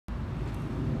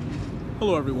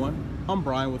Hello everyone, I'm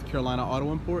Brian with Carolina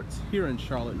Auto Imports here in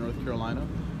Charlotte, North Carolina.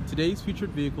 Today's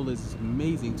featured vehicle is this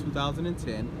amazing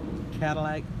 2010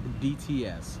 Cadillac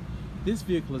DTS. This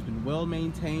vehicle has been well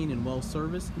maintained and well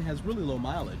serviced and has really low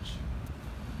mileage.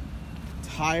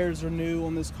 Tires are new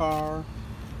on this car.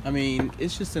 I mean,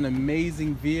 it's just an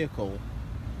amazing vehicle.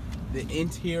 The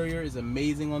interior is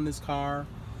amazing on this car.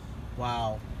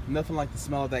 Wow, nothing like the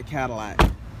smell of that Cadillac.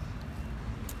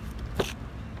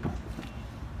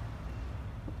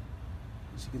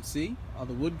 As you can see, all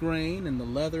the wood grain and the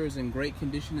leather is in great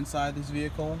condition inside this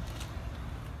vehicle.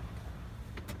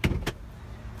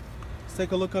 Let's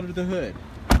take a look under the hood.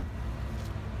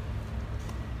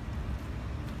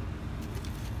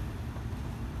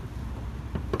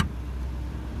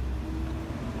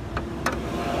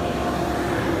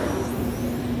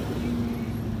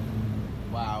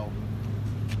 Wow,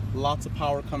 lots of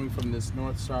power coming from this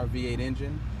Northstar V8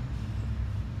 engine.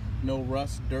 No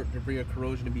rust, dirt, debris, or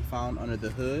corrosion to be found under the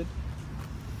hood.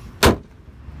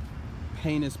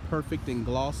 Paint is perfect and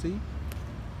glossy,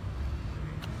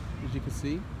 as you can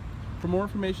see. For more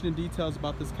information and details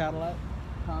about this Cadillac,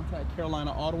 contact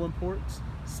Carolina Auto Imports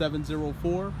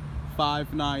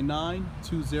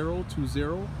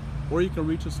 704-599-2020, or you can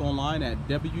reach us online at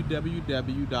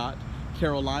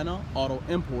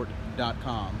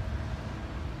www.carolinaautoimport.com.